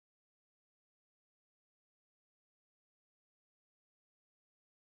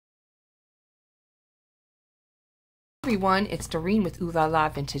everyone, it's Doreen with Ooh La La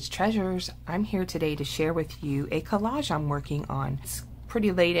Vintage Treasures. I'm here today to share with you a collage I'm working on. It's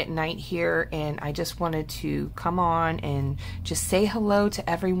pretty late at night here and I just wanted to come on and just say hello to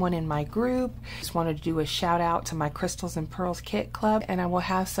everyone in my group. Just wanted to do a shout out to my Crystals and Pearls Kit Club, and I will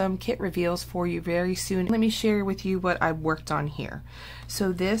have some kit reveals for you very soon. Let me share with you what I worked on here.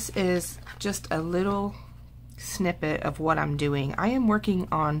 So this is just a little snippet of what I'm doing. I am working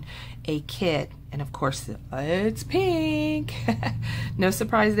on a kit, and of course it's pink. No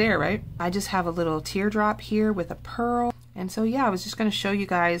surprise there, right? I just have a little teardrop here with a pearl, and so yeah, I was just going to show you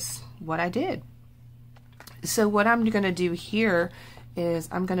guys what I did. So what I'm going to do here is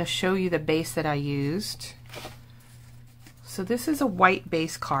I'm going to show you the base that I used. So this is a white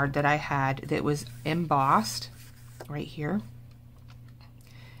base card that I had that was embossed right here.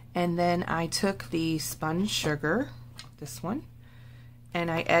 And then I took the spun sugar, this one, and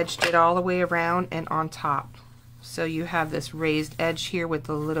I edged it all the way around and on top. So you have this raised edge here with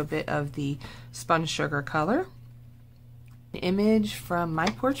a little bit of the spun sugar color. An image from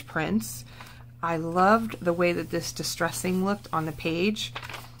Myporchprints. I loved the way that this distressing looked on the page,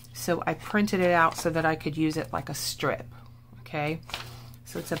 so I printed it out so that I could use it like a strip. Okay,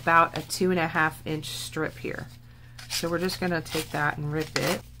 so it's about a 2.5 inch strip here. So we're just going to take that and rip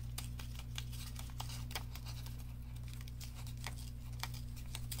it.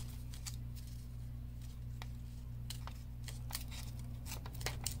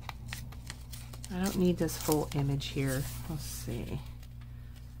 I don't need this full image here. Let's see.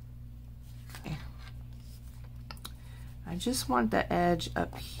 Okay. I just want the edge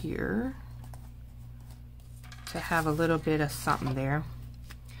up here to have a little bit of something there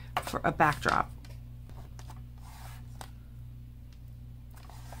for a backdrop.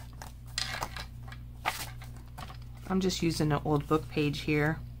 I'm just using an old book page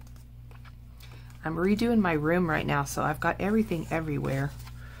here. I'm redoing my room right now, so I've got everything everywhere.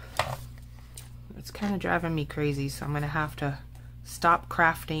 It's kind of driving me crazy, so I'm going to have to stop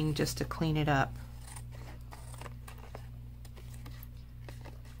crafting just to clean it up.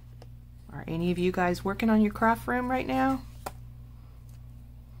 Are any of you guys working on your craft room right now?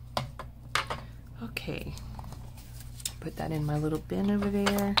 Okay. Put that in my little bin over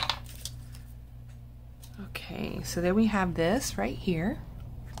there. Okay, so then we have this right here.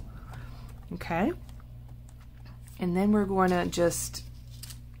 Okay. And then we're going to just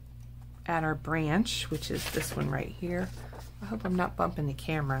add our branch, which is this one right here. I hope I'm not bumping the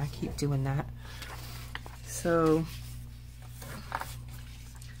camera. I keep doing that. So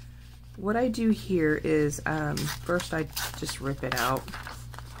what I do here is first I just rip it out.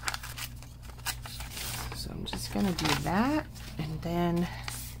 So I'm just gonna do that, and then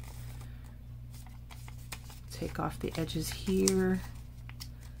take off the edges here.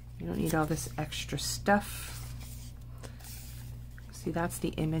 You don't need all this extra stuff. See, that's the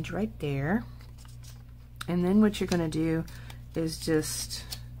image right there. And then what you're going to do is just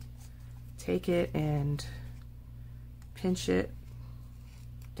take it and pinch it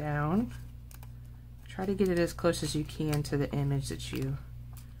down. Try to get it as close as you can to the image that you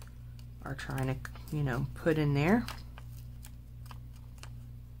are trying to, you know, put in there.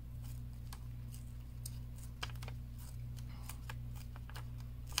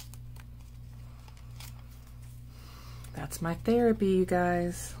 That's my therapy, you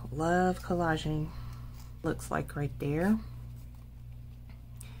guys. Love collaging. Looks like right there.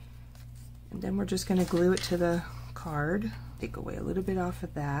 And then we're just going to glue it to the card. Take away a little bit off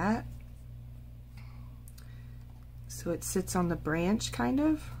of that. So it sits on the branch, kind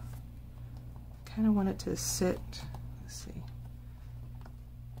of. Kind of want it to sit, let's see,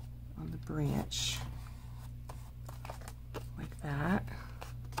 on the branch. Like that.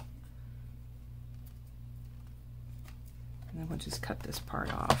 And then we'll just cut this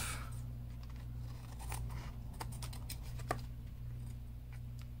part off.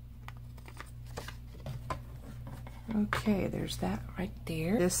 Okay, there's that right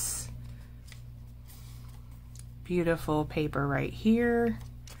there. This beautiful paper right here.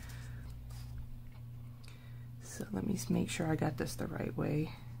 So let me make sure I got this the right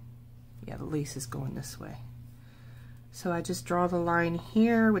way. Yeah, the lace is going this way. So I just draw the line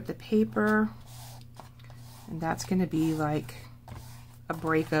here with the paper. And that's going to be like a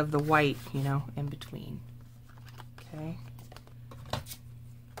break of the white, you know, in between. Okay.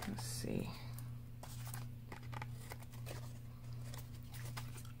 Let's see.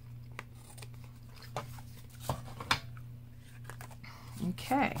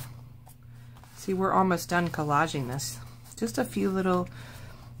 Okay. See, we're almost done collaging this. Just a few little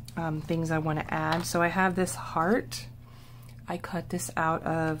things I want to add. So I have this heart. I cut this out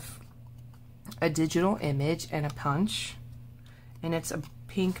of a digital image and a punch, and it's a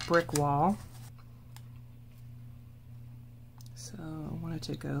pink brick wall. So I wanted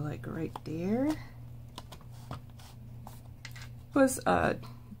to go like right there. It was a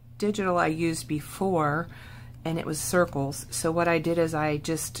digital I used before, and it was circles. So what I did is I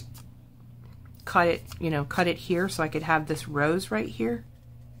just cut it, cut it here so I could have this rose right here.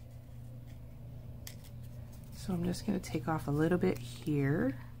 So I'm just going to take off a little bit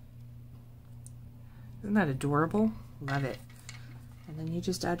here. Isn't that adorable? Love it. And then you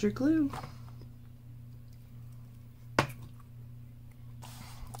just add your glue.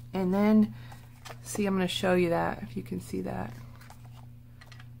 And then, see, I'm going to show you that, if you can see that.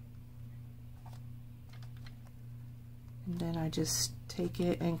 And then I just take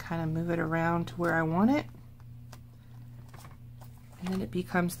it and kind of move it around to where I want it. And then it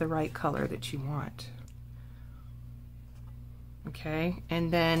becomes the right color that you want. Okay,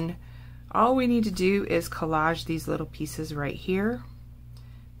 and then all we need to do is collage these little pieces right here.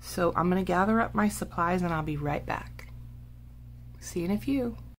 So I'm going to gather up my supplies and I'll be right back. See you in a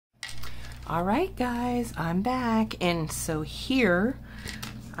few. Alright guys, I'm back, and so here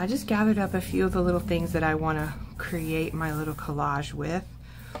I just gathered up a few of the little things that I want to create my little collage with.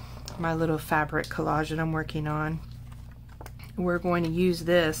 My little fabric collage that I'm working on. We're going to use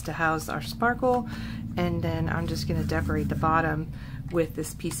this to house our sparkle, and then I'm just going to decorate the bottom with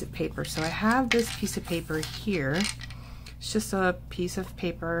this piece of paper. So I have this piece of paper here. It's just a piece of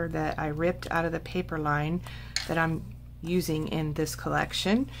paper that I ripped out of the paper line that I'm using in this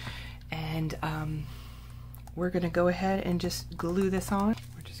collection, and we're going to go ahead and just glue this on.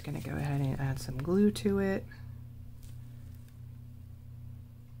 We're just going to go ahead and add some glue to it.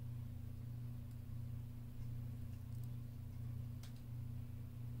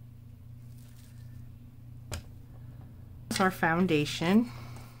 Our foundation,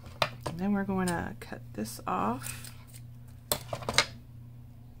 and then we're going to cut this off.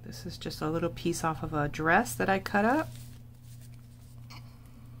 This is just a little piece off of a dress that I cut up.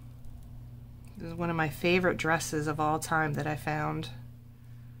 This is one of my favorite dresses of all time that I found.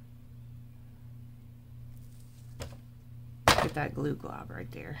 Look at that glue glob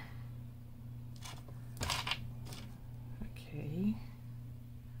right there. Okay.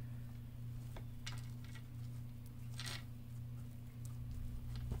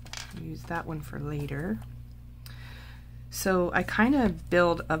 Use that one for later. So I kind of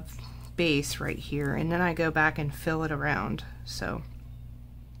build a base right here, and then I go back and fill it around. So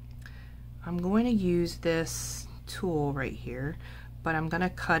I'm going to use this tool right here, but I'm going to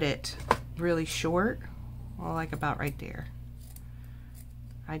cut it really short, well, like about right there.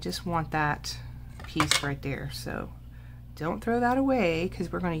 I just want that piece right there, so don't throw that away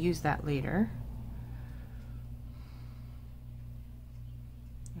because we're going to use that later.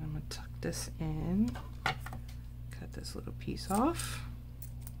 I'm going to tuck this in, cut this little piece off.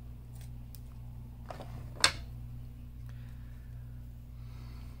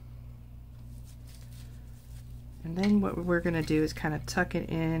 And then what we're going to do is kind of tuck it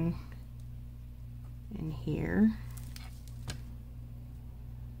in here.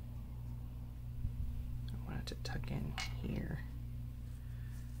 I want it to tuck in here,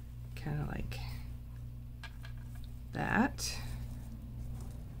 kind of like that.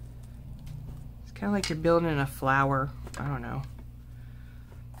 It's kind of like you're building a flower. I don't know.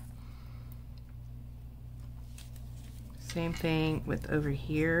 Same thing with over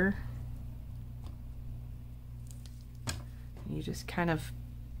here. You just kind of,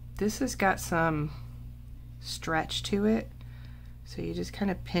 this has got some stretch to it, so you just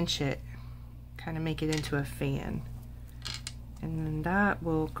kind of pinch it, kind of make it into a fan, and then that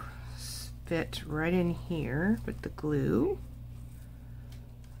will fit right in here with the glue,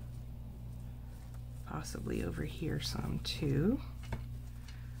 possibly over here some too.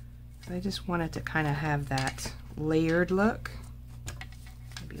 I just wanted to kind of have that layered look.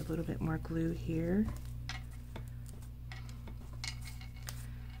 Maybe a little bit more glue here.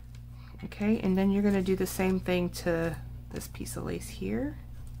 Okay, and then you're going to do the same thing to this piece of lace here.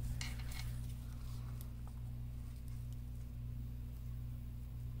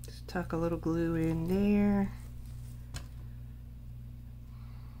 Just tuck a little glue in there.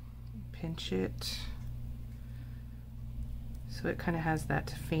 Pinch it so it kind of has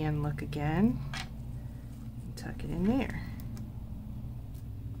that fan look again. Tuck it in there.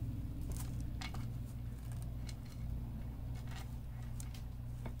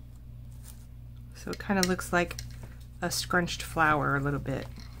 So it kind of looks like a scrunched flower a little bit.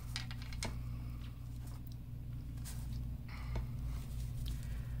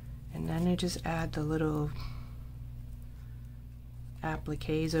 And then I just add the little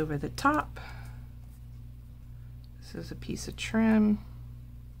appliques over the top. This is a piece of trim.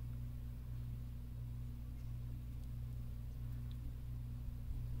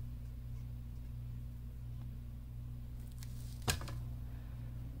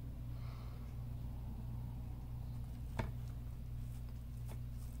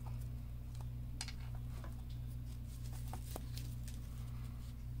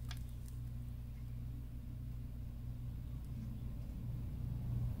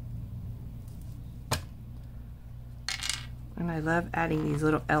 And I love adding these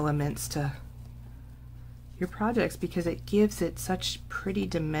little elements to your projects because it gives it such pretty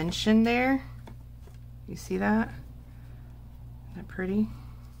dimension there. You see that? Isn't that pretty?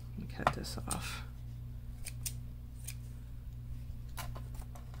 Let me cut this off.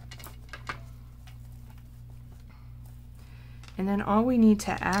 And then all we need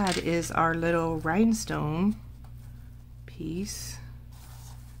to add is our little rhinestone piece.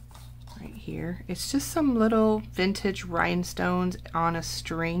 Right here. It's just some little vintage rhinestones on a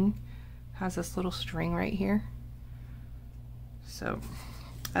string. Has this little string right here. So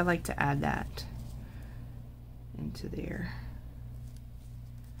I like to add that into there.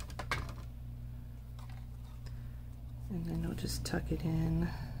 And then I'll just tuck it in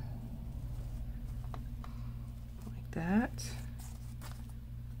like that.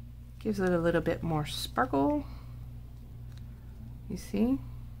 Gives it a little bit more sparkle. You see?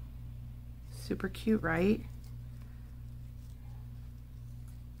 Super cute, right?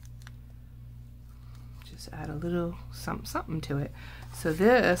 Just add a little something to it. So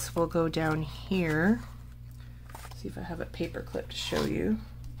this will go down here. See if I have a paper clip to show you.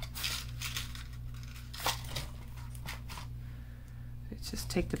 Just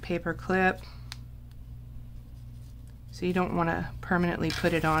take the paper clip. So you don't want to permanently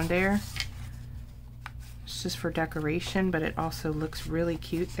put it on there. It's just for decoration, but it also looks really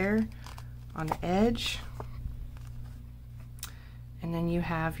cute there on the edge. And then you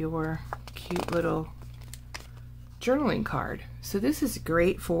have your cute little journaling card. So this is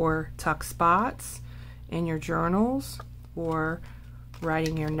great for tuck spots in your journals or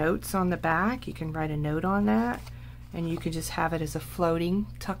writing your notes on the back. You can write a note on that and you can just have it as a floating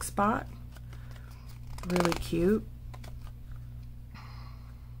tuck spot. Really cute.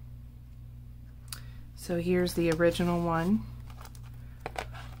 So here's the original one.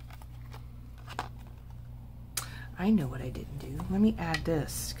 I know what I didn't do. Let me add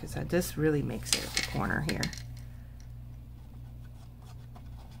this, because this really makes it at the corner here.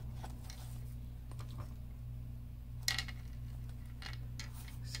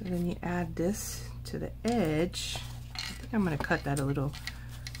 So then you add this to the edge. I think I'm going to cut that a little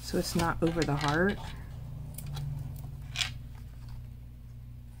so it's not over the heart.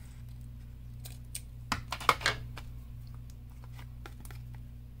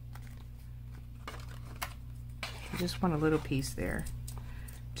 Just want a little piece there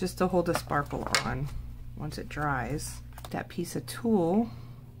just to hold the sparkle on once it dries. That piece of tulle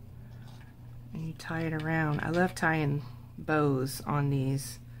and you tie it around. I love tying bows on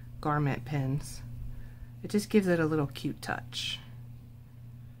these garment pins. It just gives it a little cute touch.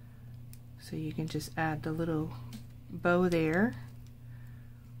 So you can just add the little bow there.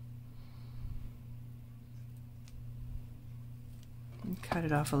 And cut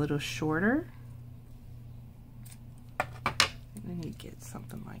it off a little shorter. Then you get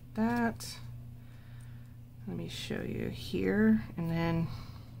something like that. Let me show you here, and then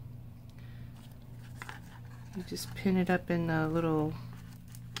you just pin it up in the little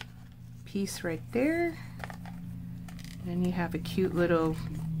piece right there. And then you have a cute little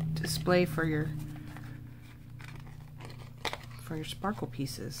display for your sparkle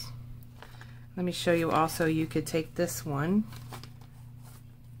pieces. Let me show you also, you could take this one.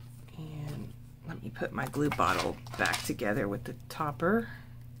 Let me put my glue bottle back together with the topper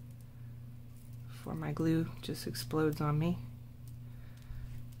before my glue just explodes on me.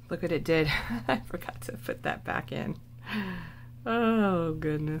 Look what it did. I forgot to put that back in. Oh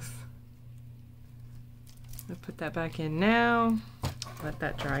goodness. I'll put that back in now. Let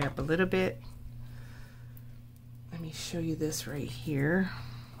that dry up a little bit. Let me show you this right here.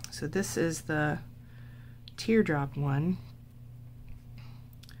 So this is the teardrop one.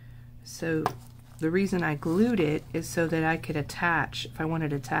 So the reason I glued it is so that I could attach, if I wanted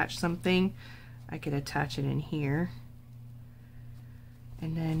to attach something, I could attach it in here.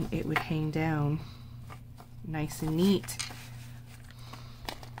 And then it would hang down nice and neat.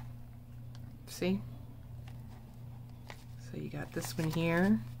 See? So you got this one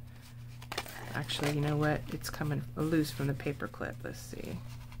here. Actually, you know what? It's coming loose from the paper clip. Let's see.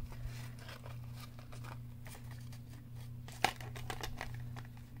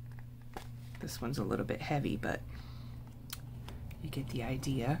 This one's a little bit heavy, but You get the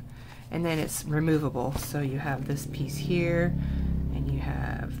idea. And then it's removable. So you have this piece here, and you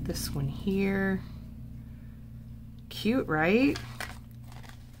have this one here. Cute, right?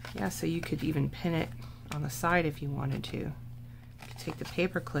 Yeah, so you could even pin it on the side if you wanted to. You could take the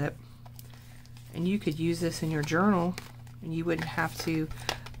paper clip, and you could use this in your journal, and you wouldn't have to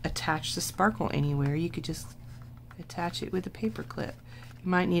attach the sparkle anywhere. You could just attach it with a paper clip. You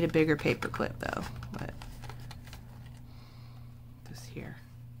might need a bigger paper clip though, but this here.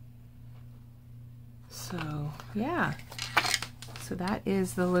 So yeah, so that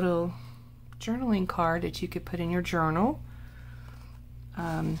is the little journaling card that you could put in your journal.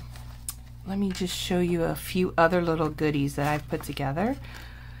 Let me just show you a few other little goodies that I've put together.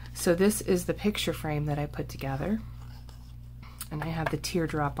 So this is the picture frame that I put together, and I have the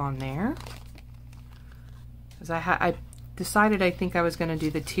teardrop on there. Because I decided I think I was going to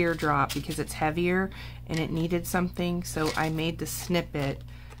do the teardrop because it's heavier and it needed something, so I made the snippet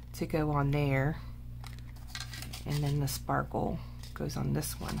to go on there, and then the sparkle goes on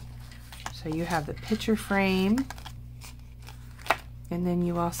this one. So you have the picture frame, and then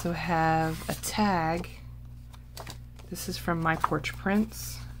you also have a tag. This is from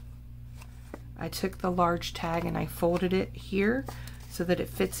Myporchprints. I took the large tag and I folded it here so that it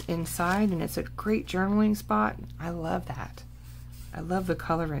fits inside, and it's a great journaling spot. I love that. I love the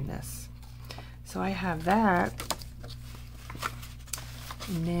color in this. So I have that.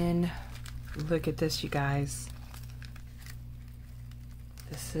 And then look at this, you guys.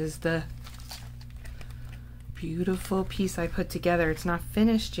 This is the beautiful piece I put together. It's not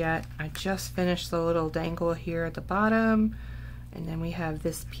finished yet. I just finished the little dangle here at the bottom, and then we have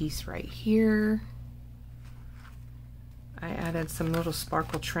this piece right here. I added some little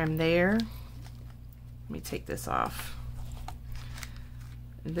sparkle trim there. Let me take this off.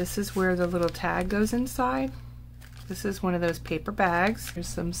 This is where the little tag goes inside. This is one of those paper bags. There's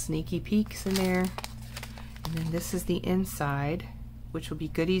some sneaky peeks in there. And then this is the inside, which will be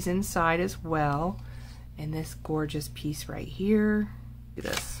goodies inside as well. And this gorgeous piece right here. Look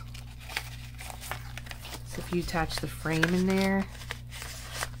at this. So if you attach the frame in there,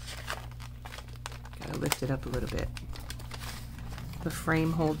 gotta lift it up a little bit. The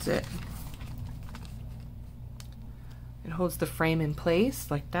frame holds it. It holds the frame in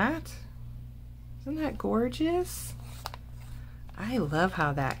place like that. Isn't that gorgeous? I love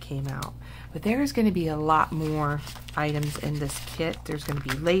how that came out. But there's going to be a lot more items in this kit. There's going to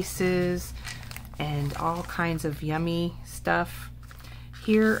be laces and all kinds of yummy stuff.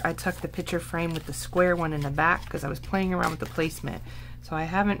 Here I tucked the picture frame with the square one in the back because I was playing around with the placement. So I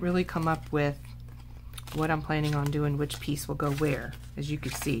haven't really come up with what I'm planning on doing, which piece will go where. As you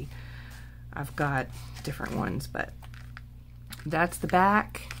can see, I've got different ones, but that's the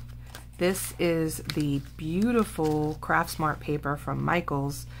back. This is the beautiful Craft Smart paper from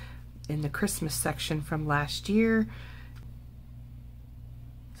Michaels in the Christmas section from last year.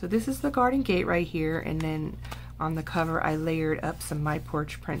 So this is the garden gate right here, and then on the cover I layered up some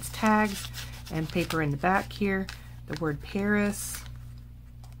Myporchprints tags and paper in the back here. The word Paris.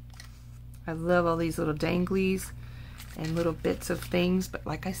 I love all these little danglies and little bits of things, but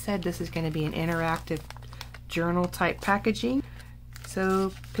like I said, this is going to be an interactive journal type packaging.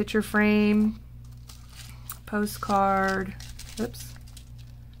 So picture frame, postcard, oops,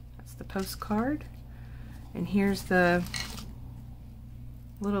 that's the postcard, and here's the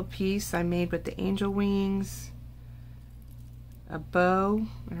little piece I made with the angel wings, a bow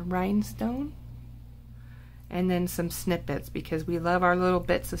and a rhinestone, and then some snippets because we love our little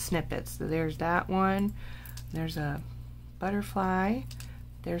bits of snippets. So there's that one, there's a butterfly,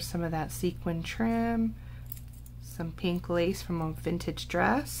 there's some of that sequin trim, some pink lace from a vintage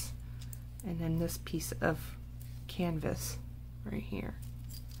dress, and then this piece of canvas right here.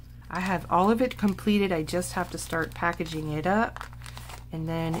 I have all of it completed. I just have to start packaging it up, and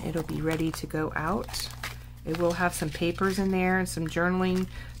then it'll be ready to go out. It will have some papers in there and some journaling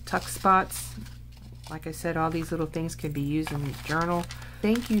tuck spots. Like I said, all these little things could be used in the journal.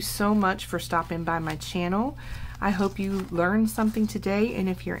 Thank you so much for stopping by my channel. I hope you learned something today, and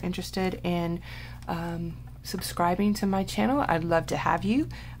if you're interested in subscribing to my channel, I'd love to have you.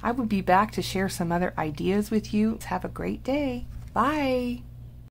 I will be back to share some other ideas with you. Have a great day. Bye.